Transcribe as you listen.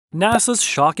NASA's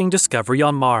shocking discovery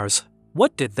on Mars.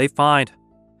 What did they find?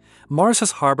 Mars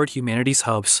has harbored humanity's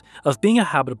hopes of being a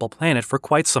habitable planet for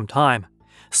quite some time.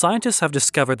 Scientists have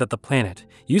discovered that the planet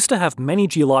used to have many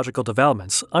geological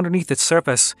developments underneath its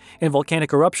surface and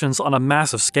volcanic eruptions on a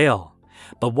massive scale.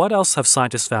 But what else have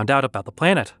scientists found out about the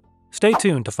planet? Stay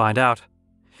tuned to find out.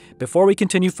 Before we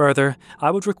continue further,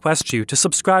 I would request you to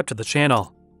subscribe to the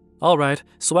channel. Alright,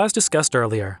 so as discussed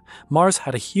earlier, Mars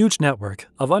had a huge network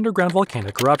of underground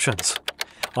volcanic eruptions.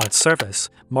 On its surface,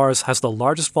 Mars has the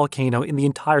largest volcano in the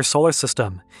entire solar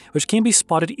system, which can be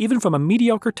spotted even from a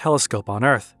mediocre telescope on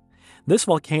Earth. This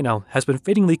volcano has been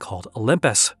fittingly called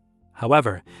Olympus.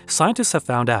 However, scientists have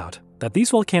found out that these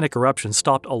volcanic eruptions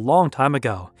stopped a long time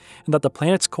ago, and that the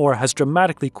planet's core has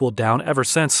dramatically cooled down ever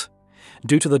since.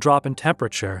 Due to the drop in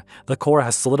temperature, the core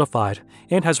has solidified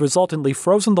and has resultantly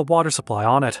frozen the water supply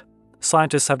on it.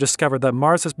 Scientists have discovered that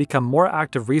Mars has become more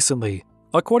active recently,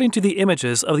 according to the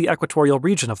images of the equatorial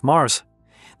region of Mars.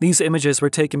 These images were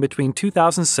taken between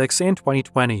 2006 and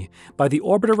 2020 by the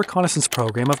Orbiter Reconnaissance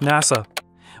Program of NASA.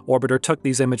 Orbiter took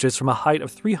these images from a height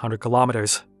of 300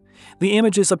 kilometers. The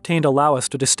images obtained allow us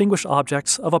to distinguish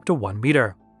objects of up to 1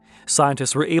 meter.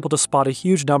 Scientists were able to spot a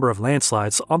huge number of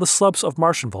landslides on the slopes of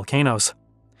Martian volcanoes.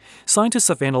 Scientists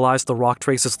have analyzed the rock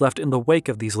traces left in the wake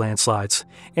of these landslides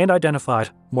and identified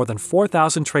more than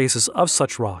 4,000 traces of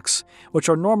such rocks, which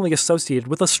are normally associated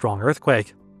with a strong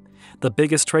earthquake. The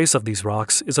biggest trace of these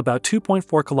rocks is about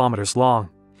 2.4 kilometers long.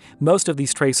 Most of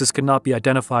these traces could not be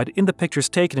identified in the pictures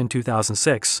taken in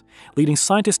 2006, leading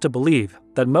scientists to believe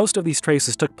that most of these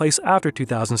traces took place after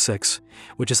 2006,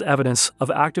 which is evidence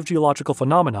of active geological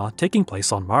phenomena taking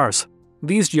place on Mars.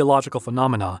 These geological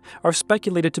phenomena are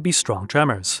speculated to be strong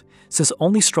tremors, since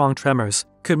only strong tremors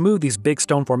could move these big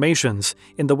stone formations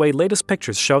in the way latest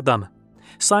pictures showed them.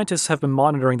 Scientists have been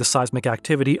monitoring the seismic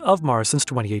activity of Mars since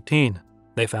 2018.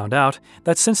 They found out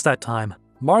that since that time,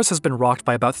 Mars has been rocked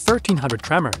by about 1,300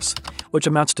 tremors, which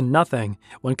amounts to nothing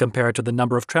when compared to the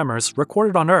number of tremors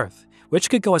recorded on Earth, which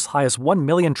could go as high as 1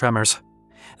 million tremors.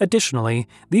 Additionally,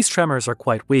 these tremors are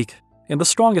quite weak, and the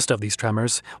strongest of these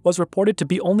tremors was reported to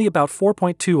be only about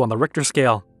 4.2 on the Richter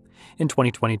scale. In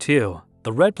 2022,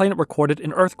 the red planet recorded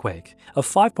an earthquake of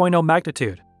 5.0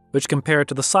 magnitude, which compared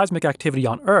to the seismic activity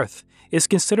on Earth is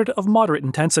considered of moderate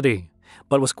intensity,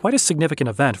 but was quite a significant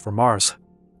event for Mars.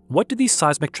 What do these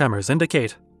seismic tremors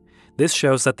indicate? This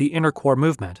shows that the inner core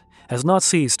movement has not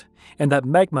ceased and that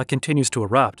magma continues to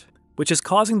erupt, which is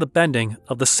causing the bending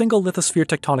of the single lithosphere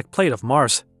tectonic plate of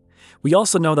Mars. We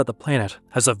also know that the planet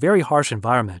has a very harsh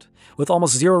environment, with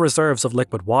almost zero reserves of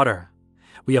liquid water.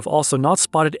 We have also not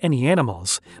spotted any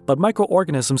animals, but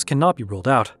microorganisms cannot be ruled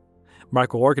out.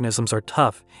 Microorganisms are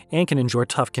tough and can endure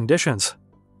tough conditions.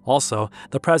 Also,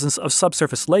 the presence of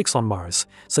subsurface lakes on Mars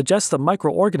suggests that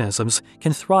microorganisms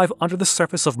can thrive under the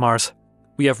surface of Mars.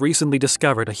 We have recently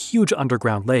discovered a huge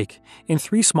underground lake and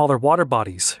 3 smaller water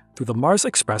bodies through the Mars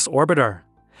Express orbiter.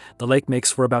 The lake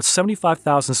makes for about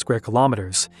 75,000 square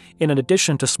kilometers, and in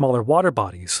addition to smaller water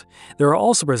bodies, there are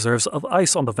also reserves of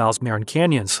ice on the Valles-Marineris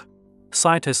canyons.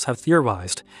 Scientists have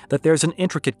theorized that there's an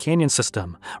intricate canyon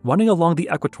system running along the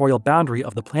equatorial boundary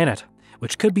of the planet,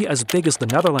 which could be as big as the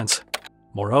Netherlands.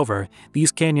 Moreover,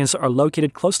 these canyons are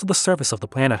located close to the surface of the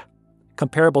planet.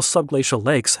 Comparable subglacial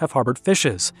lakes have harbored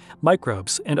fishes,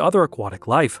 microbes, and other aquatic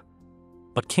life.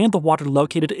 But can the water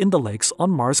located in the lakes on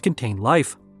Mars contain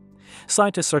life?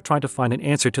 Scientists are trying to find an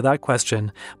answer to that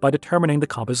question by determining the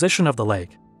composition of the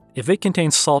lake. If it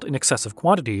contains salt in excessive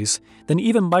quantities, then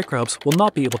even microbes will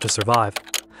not be able to survive.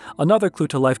 Another clue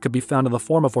to life could be found in the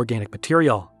form of organic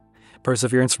material.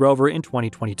 Perseverance rover in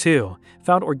 2022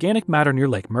 found organic matter near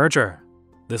Lake Merger.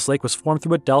 This lake was formed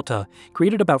through a delta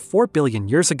created about 4 billion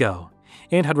years ago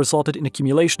and had resulted in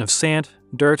accumulation of sand,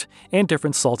 dirt, and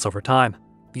different salts over time.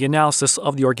 The analysis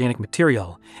of the organic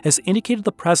material has indicated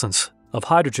the presence of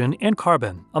hydrogen and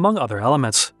carbon, among other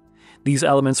elements. These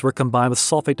elements were combined with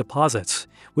sulfate deposits,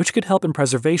 which could help in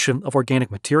preservation of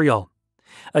organic material.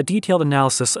 A detailed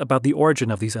analysis about the origin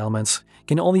of these elements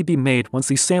can only be made once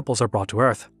these samples are brought to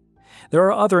Earth. There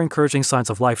are other encouraging signs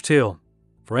of life too.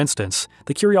 For instance,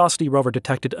 the Curiosity rover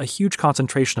detected a huge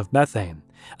concentration of methane,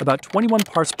 about 21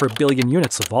 parts per billion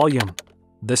units of volume.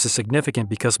 This is significant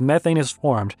because methane is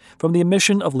formed from the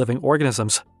emission of living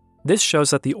organisms. This shows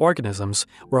that the organisms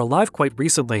were alive quite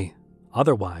recently.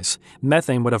 Otherwise,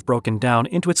 methane would have broken down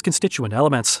into its constituent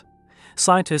elements.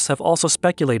 Scientists have also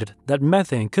speculated that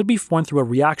methane could be formed through a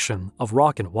reaction of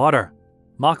rock and water.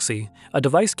 MOXIE, a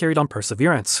device carried on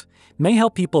Perseverance, may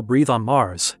help people breathe on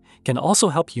Mars, can also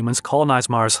help humans colonize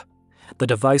Mars. The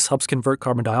device helps convert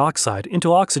carbon dioxide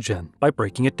into oxygen by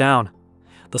breaking it down.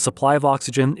 The supply of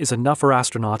oxygen is enough for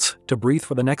astronauts to breathe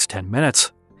for the next 10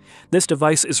 minutes. This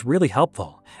device is really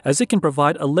helpful, as it can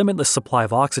provide a limitless supply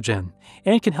of oxygen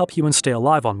and can help humans stay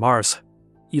alive on Mars.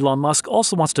 Elon Musk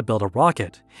also wants to build a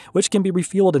rocket, which can be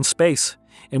refueled in space,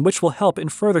 and which will help in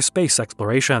further space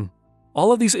exploration.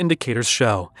 All of these indicators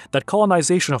show that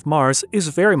colonization of Mars is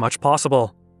very much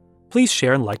possible. Please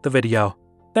share and like the video.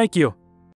 Thank you.